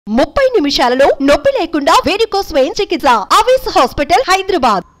30 నిమిషాలలో నొప్పి లేకుండా వేడికోస్ వెయిన్ చికిత్స ఆవేశ hospital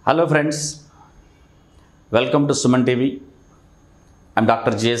Hyderabad. Hello friends, welcome to SumanTV. I'm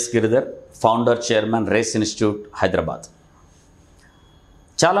Dr. J.S. Giridhar, founder, chairman, Race Institute, Hyderabad.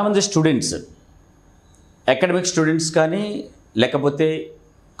 చాలామంది students academic students కానీ లేకపోతే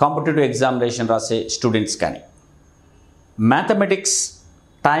కాంపిటేటివ్ ఎగ్జామినేషన్ రాసే స్టూడెంట్స్ కానీ మ్యాథమెటిక్స్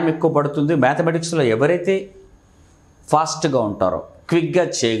టైం ఎక్కువ పడుతుంది. మ్యాథమెటిక్స్లో ఎవరైతే ఫాస్ట్గా ఉంటారో క్విక్గా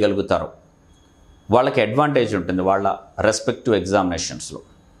చేయగలుగుతారో వాళ్ళకి అడ్వాంటేజ్ ఉంటుంది వాళ్ళ రెస్పెక్టివ్ ఎగ్జామినేషన్స్లో.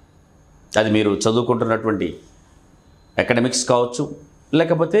 అది మీరు చదువుకుంటున్నటువంటి అకాడమిక్స్ కావచ్చు,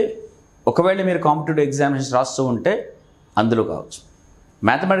 లేకపోతే ఒకవేళ మీరు కాంపిటేటివ్ ఎగ్జామినేషన్స్ రాస్తూ ఉంటే అందులో కావచ్చు.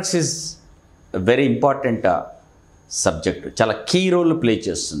 Mathematics is very important subject, చాలా కీ రోల్ ప్లే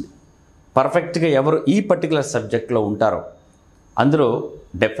చేస్తుంది. పర్ఫెక్ట్గా ఎవరు ఈ పర్టికులర్ సబ్జెక్ట్లో ఉంటారో అందులో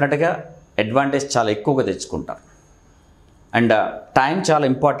డెఫినెట్గా అడ్వాంటేజ్ చాలా ఎక్కువగా తెచ్చుకుంటారు. అండ్ టైం చాలా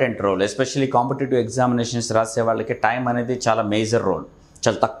important role, especially competitive examinations రాసే వాళ్ళకి టైం అనేది చాలా మేజర్ రోల్.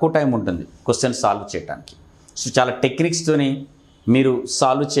 చాలా తక్కువ టైం ఉంటుంది క్వశ్చన్ సాల్వ్ చేయడానికి. సో చాలా టెక్నిక్స్తోని మీరు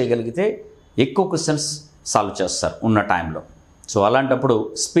సాల్వ్ చేయగలిగితే ఎక్కువ క్వశ్చన్స్ సాల్వ్ చేస్తారు ఉన్న టైంలో. సో అలాంటప్పుడు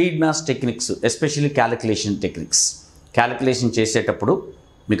speed maths techniques, especially calculation techniques, calculation చేసేటప్పుడు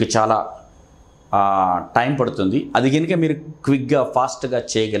మీకు చాలా టైం పడుతుంది. అది కనుక మీరు క్విక్గా ఫాస్ట్గా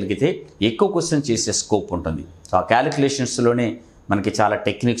చేయగలిగితే ఎక్కువ క్వశ్చన్ చేసే స్కోప్ ఉంటుంది. సో ఆ క్యాలిక్యులేషన్స్లోనే మనకి చాలా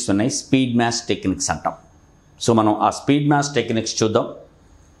టెక్నిక్స్ ఉన్నాయి, స్పీడ్ మ్యాథ్స్ టెక్నిక్స్ అంటాం. సో మనం ఆ స్పీడ్ మ్యాథ్స్ టెక్నిక్స్ చూద్దాం.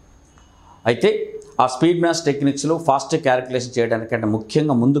 అయితే ఆ స్పీడ్ మ్యాథ్స్ టెక్నిక్స్లో ఫాస్ట్ క్యాలిక్యులేషన్ చేయడానికంటే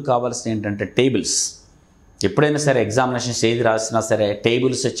ముఖ్యంగా ముందు కావాల్సిన ఏంటంటే టేబుల్స్. ఎప్పుడైనా సరే ఎగ్జామినేషన్స్ ఏది రాసినా సరే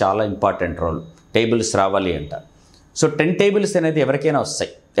టేబుల్స్ చాలా ఇంపార్టెంట్ రోల్. టేబుల్స్ రావాలి అంట. సో 10 టేబుల్స్ అనేది ఎవరికైనా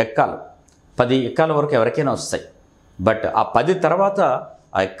వస్తాయి, ఎక్కాలు 10 ఎక్కాల వరకు ఎవరికైనా వస్తాయి. బట్ ఆ 10 తర్వాత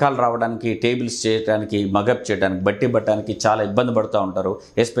ఆ ఎక్కాలు రావడానికి, టేబుల్స్ చేయడానికి, మగప్ చేయడానికి, బట్టి పట్టడానికి చాలా ఇబ్బంది పడుతూ ఉంటారు,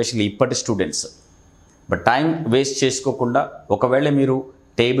 ఎస్పెషల్లీ ఇప్పటి స్టూడెంట్స్. బట్ టైం వేస్ట్ చేసుకోకుండా ఒకవేళ మీరు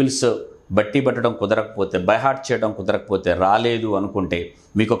టేబుల్స్ బట్టి పట్టడం కుదరకపోతే, బైహార్ట్ చేయడం కుదరకపోతే, రాలేదు అనుకుంటే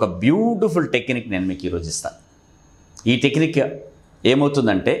మీకు ఒక బ్యూటిఫుల్ టెక్నిక్ నేను మీకు ఈరోజు ఇస్తాను. ఈ టెక్నిక్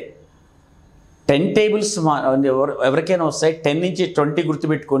ఏమవుతుందంటే 10 టేబుల్స్ ఎవరికైనా వస్తాయి. 10 నుంచి 20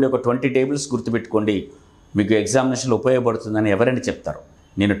 గుర్తుపెట్టుకోండి, ఒక 20 టేబుల్స్ గుర్తుపెట్టుకోండి, మీకు ఎగ్జామినేషన్లో ఉపయోగపడుతుందని ఎవరైనా చెప్తారు.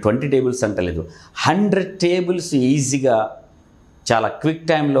 నేను 20 టేబుల్స్ అంటలేదు, 100 టేబుల్స్ ఈజీగా చాలా క్విక్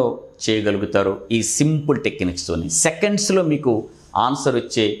టైంలో చేయగలుగుతారు ఈ సింపుల్ టెక్నిక్స్తోని. సెకండ్స్లో మీకు ఆన్సర్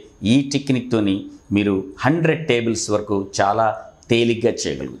వచ్చే ఈ టెక్నిక్తోని మీరు 100 టేబుల్స్ వరకు చాలా తేలిగ్గా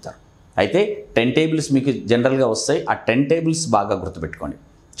చేయగలుగుతారు. అయితే 10 టేబుల్స్ మీకు జనరల్గా వస్తాయి. ఆ 10 టేబుల్స్ బాగా గుర్తుపెట్టుకోండి,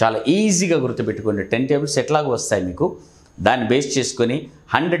 చాలా ఈజీగా గుర్తుపెట్టుకోండి. 10 టేబుల్స్ ఎట్లాగో వస్తాయి మీకు. దాన్ని బేస్ చేసుకొని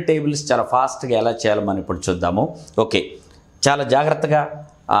 100 టేబుల్స్ చాలా ఫాస్ట్గా ఎలా చేయాలో మనం ఇప్పుడు చూద్దాము. ఓకే, చాలా జాగ్రత్తగా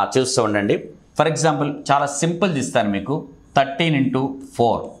చూస్తూ ఉండండి. ఫర్ ఎగ్జాంపుల్ చాలా సింపుల్ ఇస్తాను మీకు. 13 into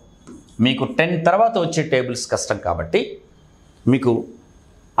 4 మీకు 10 తర్వాత వచ్చే టేబుల్స్ కష్టం కాబట్టి మీకు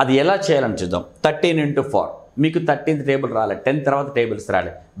అది ఎలా చేయాలని చూద్దాం. 13 into 4 మీకు 13th టేబుల్ రాలే, 10 తర్వాత టేబుల్స్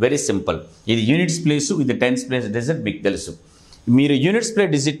రాలే. Very simple. ఇది యూనిట్స్ ప్లేసు, ఇది 10th ప్లేస్ డిజిట్ మీకు తెలుసు. మీరు యూనిట్స్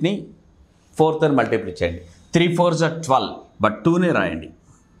ప్లేస్ డిజిట్ని 4తో మల్టిప్లై చేయండి. 3 4s are 12, బట్ 2నే రాయండి.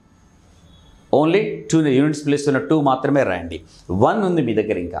 ఓన్లీ 2 యూనిట్స్ ప్లేస్ ఉన్న 2 మాత్రమే రాయండి. 1 ఉంది మీ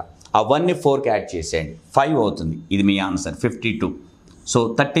దగ్గర, ఇంకా ఆ 1ని 4కి యాడ్ చేసేయండి, 5 అవుతుంది. ఇది మీ ఆన్సర్ 52. సో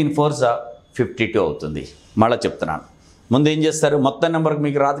 13 4s are 52 అవుతుంది. మళ్ళీ చెప్తున్నాను, ముందు ఏం చేస్తారు, మొత్తం నెంబర్కి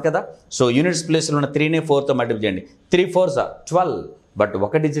మీకు రాదు కదా. సో యూనిట్స్ ప్లేస్లో ఉన్న 3నే 4తో మల్టిప్లై చేయండి. 3 4s are 12, బట్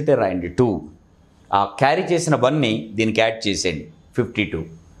ఒక డిజిటే రాయండి 2. ఆ క్యారీ చేసిన 1ని దీనికి యాడ్ చేసేయండి, 52.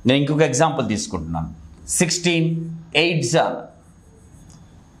 నేను ఇంకొక ఎగ్జాంపుల్ తీసుకుంటున్నాను. 16 8s are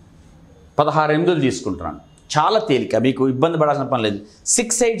 16 8 తీసుకుంటున్నాను. చాలా తేలిక, మీకు ఇబ్బంది పడాల్సిన పని లేదు.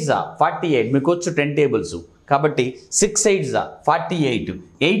 6 8s are 48, మీకు వచ్చు 10 టేబుల్స్ కాబట్టి 6 8s are 48.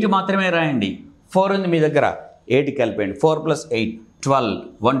 8 మాత్రమే రాయండి. 4 ఉంది మీ దగ్గర, 8 కలిపేయండి. 4 + 8 12,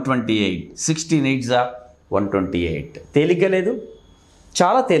 128. 16 8s are 128. తేలిగ్గా లేదు,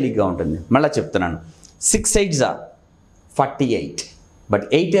 చాలా తేలిగ్గా ఉంటుంది. మళ్ళీ చెప్తున్నాను, 6 8s are 48, బట్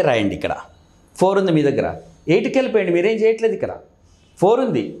 8ఏ రాయండి ఇక్కడ. 4 ఉంది మీ దగ్గర, 8 కలిపేయండి. మీరేం చేయట్లేదు ఇక్కడ. 4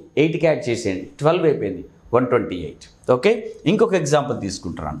 ఉంది, 8కి యాడ్ చేసేయండి, 12 అయిపోయింది, 128. ఓకే, ఇంకొక ఎగ్జాంపుల్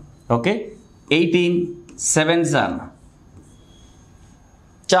తీసుకుంటున్నాను. ఓకే, 18 7s are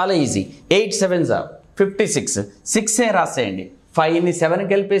చాలా ఈజీ. 8 7s are 56. 6ఏ రాసేయండి. 5ని 7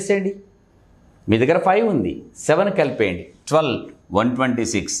 కలిపేసేయండి. మీ దగ్గర 5 ఉంది, 7 కలిపేయండి, 12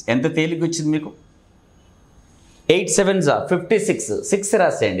 126. ఎంత తేలిక వచ్చింది మీకు. 8 7s are 56. 6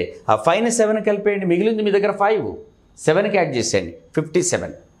 రాసేయండి. ఆ 5ని 7 కలిపేయండి, మిగిలింది మీ దగ్గర 5, 7కి యాడ్ చేసేయండి,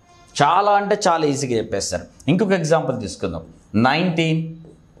 57. చాలా అంటే చాలా ఈజీగా చెప్పేస్తారు. ఇంకొక ఎగ్జాంపుల్ తీసుకుందాం. 19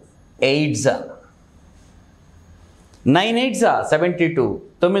 8s are 9 8s 72,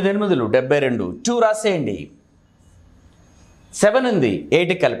 9 8 72, 2 రాసేయండి. 7 ఉంది,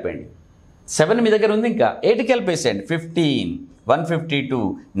 8 కలిపండి. 7 మీ దగ్గర ఉంది, ఇంకా 8 కలిపేసేయండి. 15, 152,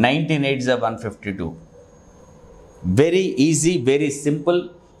 19 8s 152. Very easy, very simple,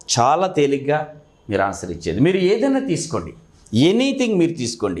 చాలా తేలిగ్గా మీరు ఆన్సర్ ఇచ్చేది. మీరు ఏదైనా తీసుకోండి, ఎనీథింగ్ మీరు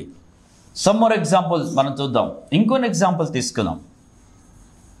తీసుకోండి. సమ్ మోర్ ఎగ్జాంపుల్స్ మనం చూద్దాం. ఇంకొన్ని ఎగ్జాంపుల్ తీసుకుందాం.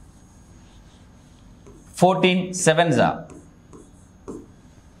 14 7s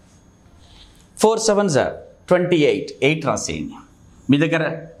 4 7s 28, 8 రాసేయండి. మీ దగ్గర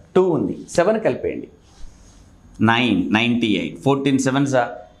 2 ఉంది, 7 కలిపేయండి. 9 98, 14 7s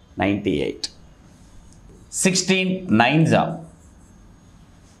 98. 16 9s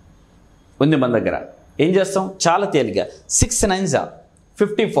ఉంది మన దగ్గర. ఏం చేస్తాం? చాలా తేలిగా 6 9s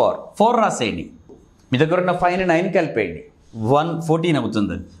 54, 4 రాసేయండి. మీ దగ్గర ఉన్న 5ని 9 కలిపేయండి. 114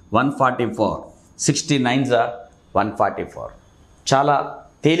 అవుతుంది. 144, 69s 144. చాలా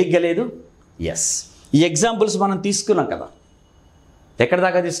తేలిగ్గా లేదు? ఎస్. ఈ ఎగ్జాంపుల్స్ మనం తీసుకున్నాం కదా. ఎక్కడ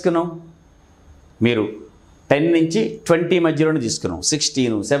దాకా తీసుకున్నాం? మీరు 10 నుంచి 20 మధ్యలోనే తీసుకున్నాం.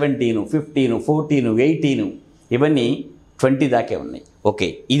 16, 17, 15, 14, 18 ఇవన్నీ 20 దాకే ఉన్నాయి. ఓకే,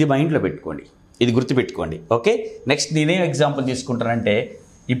 ఇది మైండ్లో పెట్టుకోండి, ఇది గుర్తుపెట్టుకోండి. ఓకే, నెక్స్ట్ నేనేం ఎగ్జాంపుల్ తీసుకుంటానంటే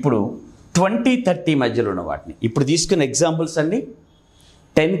ఇప్పుడు 20 30 మధ్యలో ఉన్న వాటిని ఇప్పుడు తీసుకున్న ఎగ్జాంపుల్స్ అన్నీ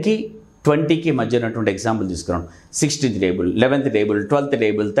 10కి 20కి మధ్య ఉన్నటువంటి ఎగ్జాంపుల్ తీసుకున్నాను. 16th table, 11th table, 12th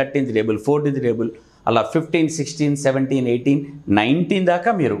table, 13th table, 14th table, అలా 15 16 17 18 19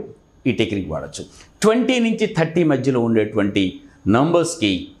 దాకా మీరు ఈ టెక్నిక్ వాడచ్చు. 20 నుంచి 30 మధ్యలో ఉండేటువంటి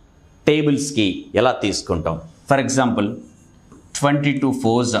నంబర్స్కి, టేబుల్స్కి ఎలా తీసుకుంటాం? ఫర్ ఎగ్జాంపుల్ 22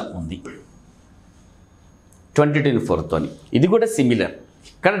 4s ఉంది, 22 4తో. ఇది కూడా సిమిలర్,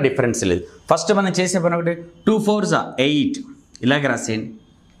 కానీ డిఫరెన్స్ లేదు. ఫస్ట్ మనం చేసే పని ఒకటి, 2 4s 8 ఇలాగే రాసేయండి.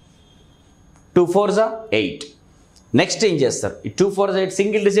 2 4s 8. నెక్స్ట్ ఏం చేస్తారు? ఈ 2 4s 8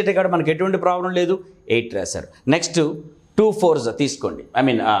 సింగిల్ డిజిట్ కాదు, మనకి ఎటువంటి ప్రాబ్లం లేదు, 8 రాశారు. నెక్స్ట్ 2 4s తీసుకోండి.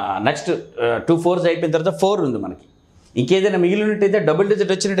 నెక్స్ట్ 2 4s అయిపోయిన తర్వాత 4 ఉంది మనకి. ఇంకేదైనా మిగిలినట్టయితే డబుల్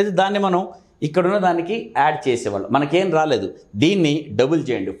డిజిట్ వచ్చినట్టయితే దాన్ని మనం ఇక్కడున్న దానికి యాడ్ చేసేవాళ్ళం. మనకేం రాలేదు, దీన్ని డబుల్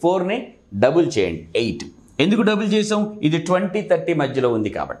చేయండి. 4ని డబుల్ చేయండి, 8. ఎందుకు డబుల్ చేసాం? ఇది 20 30 మధ్యలో ఉంది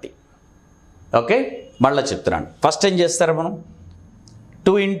కాబట్టి. ఓకే, మళ్ళీ చెప్తున్నాను. ఫస్ట్ ఏం చేస్తారు మనం?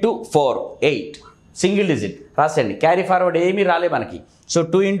 2 into 4 8 single digit రాసేయండి. Carry forward ఏమీ రాలే మనకి. So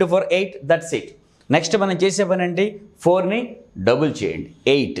 2 into 4 8, that's it. Next మనం చేసే పని అంటే 4ని డబుల్ చేయండి,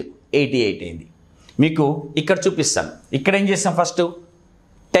 8 88 అయింది. మీకు ఇక్కడ చూపిస్తాను. ఇక్కడ ఏం చేస్తాం? ఫస్ట్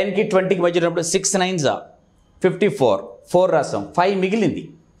 10కి 20కి మధ్య ఉన్నప్పుడు 6 9s 54, 4 రాసాం, 5 మిగిలింది.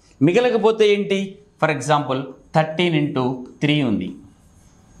 మిగలకపోతే ఏంటి? ఫర్ ఎగ్జాంపుల్ 13 into 3 ఉంది.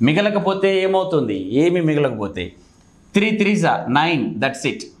 మిగలకపోతే ఏమవుతుంది? ఏమి మిగలకపోతే 3 3s 9, దట్స్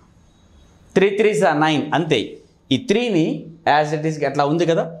ఇట్. 3 3s 9 అంతే. ఈ 3ని యాజ్ ఇట్ ఈస్కి అట్లా ఉంది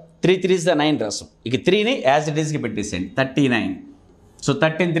కదా, 3 3s 9 రాసాం. ఇక 3ని యాజ్ ఇట్ ఈస్కి పెట్టేసేయండి, 39. So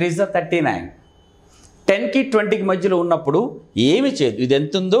 13 3s 39. 10కి 20కి మధ్యలో ఉన్నప్పుడు ఏమి చేయదు, ఇది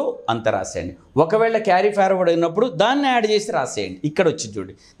ఎంత ఉందో అంత రాసేయండి. ఒకవేళ క్యారీ ఫార్వర్డ్ అయినప్పుడు దాన్ని యాడ్ చేసి రాసేయండి. ఇక్కడ వచ్చి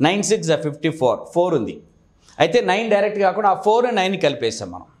చూడండి, 9 6 54, 4 ఉంది. అయితే 9 డైరెక్ట్ కాకుండా ఆ 4ని 9 కలిపేసాం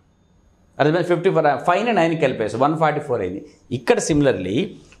మనం. అదే 54, 5ని 9 కలిపేసాం, 144 అయింది. ఇక్కడ సిమిలర్లీ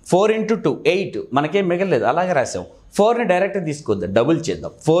 4 into 2 8 మనకేం మిగలలేదు, అలాగే రాసాం. 4ని డైరెక్ట్ తీసుకోవద్దు, డబుల్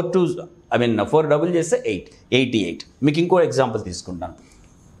చేద్దాం. 4 డబుల్ చేస్తే 8 88. మీకు ఇంకో ఎగ్జాంపుల్ తీసుకుంటాను.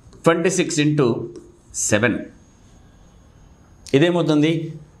 26 into 7 ఇదేమవుతుంది?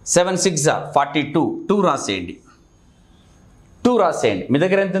 7 6 42, 2 రాసేయండి. 2 రాసేయండి. మీ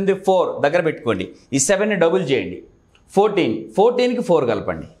దగ్గర ఎంత ఉంది? 4 దగ్గర పెట్టుకోండి. ఈ 7ని డబుల్ చేయండి, 14కి 4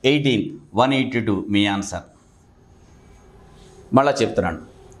 కలపండి, 18 182 మీ ఆన్సర్. మళ్ళీ చెప్తున్నాను.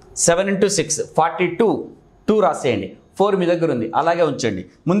 7 into 6 42, 2 రాసేయండి. 4 మీ దగ్గర ఉంది, అలాగే ఉంచండి.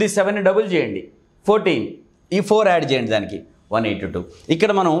 ముందు 7ని డబుల్ చేయండి, 14, ఈ 4 యాడ్ చేయండి దానికి, 182.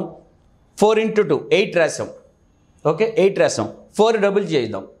 ఇక్కడ మనం 4 into 2 8 రాసాం. ఓకే, 8 రాసాం. 4 డబుల్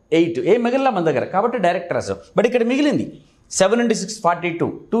చేద్దాం, 8. ఏం మిగిలిన మన దగ్గర కాబట్టి డైరెక్ట్ రాసాం. బట్ ఇక్కడ మిగిలింది 7 into 6 42,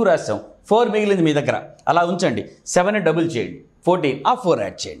 2 రాసాం. 4 మిగిలింది మీ దగ్గర, అలా ఉంచండి. 7ని డబుల్ చేయండి, 14, ఆ 4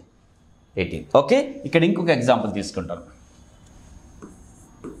 యాడ్ చేయండి, 18. ఓకే, ఇక్కడ ఇంకొక ఎగ్జాంపుల్ తీసుకుంటాను.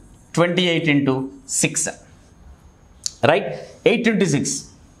 28 into 6 రైట్. 8 into 6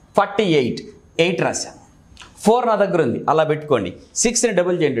 48, 8 రాశాను. 4 నా దగ్గర ఉంది, అలా పెట్టుకోండి. 6ని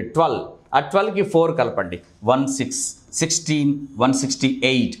డబుల్ చేయండి, 12. ఆ 12కి 4 కలపండి, 16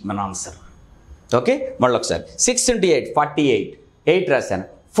 168 మన ఆన్సర్. ఓకే, మళ్ళీ ఒకసారి 6 into 8 48, 8 రాశాను.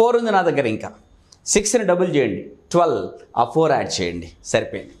 4 ఉంది నా దగ్గర, ఇంకా 6ని డబుల్ చేయండి, 12, ఆ 4 యాడ్ చేయండి,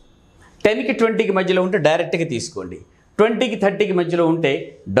 సరిపోయింది. 10కి 20కి మధ్యలో ఉంటే డైరెక్ట్గా తీసుకోండి. 20కి 30కి మధ్యలో ఉంటే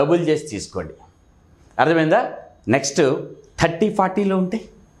డబుల్ చేసి తీసుకోండి. అర్థమైందా? నెక్స్ట్ 30-40లో ఉంటే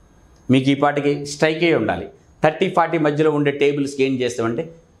మీకు ఈ పాటికి స్ట్రైక్ అయ్యి ఉండాలి. 30-40 మధ్యలో ఉండే టేబుల్స్కి ఏం చేస్తామంటే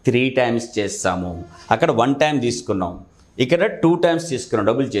 3 టైమ్స్ చేస్తాము. అక్కడ 1 టైం తీసుకున్నాం, ఇక్కడ 2 టైమ్స్ తీసుకున్నాం,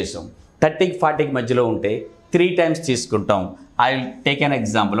 డబుల్ చేసాం. 30-40 మధ్యలో ఉంటే 3 టైమ్స్ తీసుకుంటాం. I will take an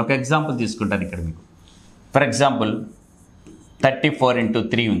example. ఒక ఎగ్జాంపుల్ తీసుకుంటాను ఇక్కడ మీకు. ఫర్ ఎగ్జాంపుల్ 34 ×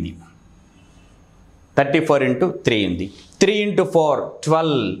 3 ఉంది. 34 × 3 ఉంది. 3 × 4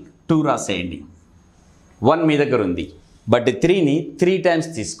 12, 2 రాసేయండి. 1 మీ దగ్గర ఉంది, బట్ 3ని 3 టైమ్స్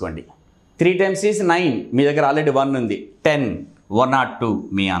తీసుకోండి. 3 టైమ్స్ ఈజ్ 9. మీ దగ్గర ఆల్రెడీ 1 ఉంది, 10, 1 or 2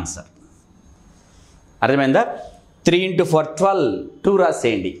 మీ ఆన్సర్. అర్థమైందా? 3 × 4 12, 2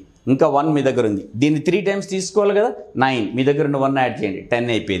 రాసేయండి. ఇంకా 1 మీ దగ్గర ఉంది, దీన్ని 3 టైమ్స్ తీసుకోవాలి కదా, 9. మీ దగ్గర ఉన్న 1 యాడ్ చేయండి, 10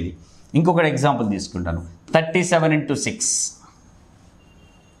 అయిపోయింది. ఇంకొకటి ఎగ్జాంపుల్ తీసుకుంటాను. 37 × 6.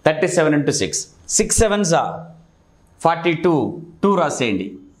 37 × 6. 6 7s 42, 2 రాసేయండి.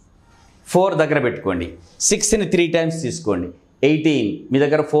 4 దగ్గర పెట్టుకోండి. 6ని 3 టైమ్స్ తీసుకోండి, 18. మీ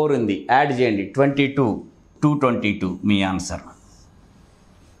దగ్గర 4 ఉంది, యాడ్ చేయండి, 22, 222 మీ ఆన్సర్.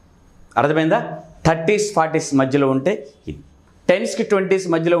 అర్థమైందా? 30s 40s మధ్యలో ఉంటే 10స్కి 20s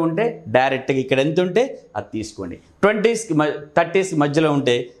మధ్యలో ఉంటే డైరెక్ట్గా ఇక్కడ ఎంత ఉంటే అది తీసుకోండి. 20స్కి 30s మధ్యలో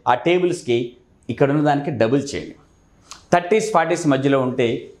ఉంటే ఆ టేబుల్స్కి ఇక్కడ ఉన్న దానికి డబుల్ చేయండి. 30s 40s మధ్యలో ఉంటే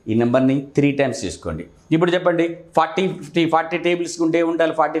ఈ నెంబర్ని 3 టైమ్స్ తీసుకోండి. ఇప్పుడు చెప్పండి, 40 టేబుల్స్కి ఉంటే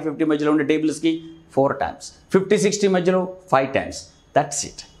ఉండాలి, 40-50 మధ్యలో ఉండే టేబుల్స్కి 4 టైమ్స్, 50-60 మధ్యలో 5 టైమ్స్. That's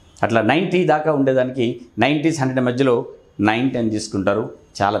it. అట్లా 90 దాకా ఉండేదానికి 90s 100 మధ్యలో 9 10 తీసుకుంటారు.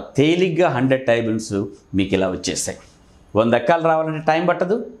 చాలా తేలిగ్గా 100 టేబుల్స్ మీకు ఇలా వచ్చేస్తాయి. 100 ఎక్కాలు రావాలంటే టైం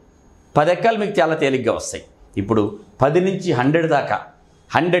పట్టదు, 10 ఎక్కాలు మీకు చాలా తేలిగ్గా వస్తాయి. ఇప్పుడు 10 నుంచి 100 దాకా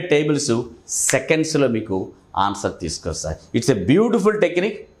 100 టేబుల్స్ సెకండ్స్లో మీకు answer తీసుకొస్తాయి. It's a beautiful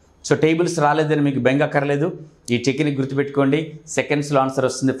technique. So tables రాలేదని మీకు బెంగక్కర్లేదు. ఈ టెక్నిక్ గుర్తుపెట్టుకోండి. సెకండ్స్లో ఆన్సర్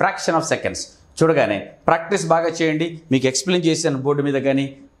వస్తుంది, ఫ్రాక్షన్ ఆఫ్ సెకండ్స్. చూడగానే ప్రాక్టీస్ బాగా చేయండి. మీకు ఎక్స్ప్లెయిన్ చేశాను బోర్డు మీద, కానీ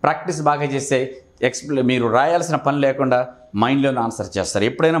ప్రాక్టీస్ బాగా చేస్తే మీరు రాయాల్సిన పని లేకుండా మైండ్లోనే ఆన్సర్ చేస్తారు.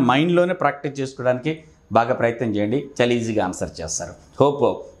 ఎప్పుడైనా మైండ్లోనే ప్రాక్టీస్ చేసుకోవడానికి బాగా ప్రయత్నం చేయండి, చాలా ఈజీగా ఆన్సర్ చేస్తారు. హోప్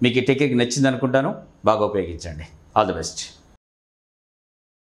మీకు ఈ టెక్నిక్ నచ్చింది అనుకుంటాను. బాగా ఉపయోగించండి. All the best.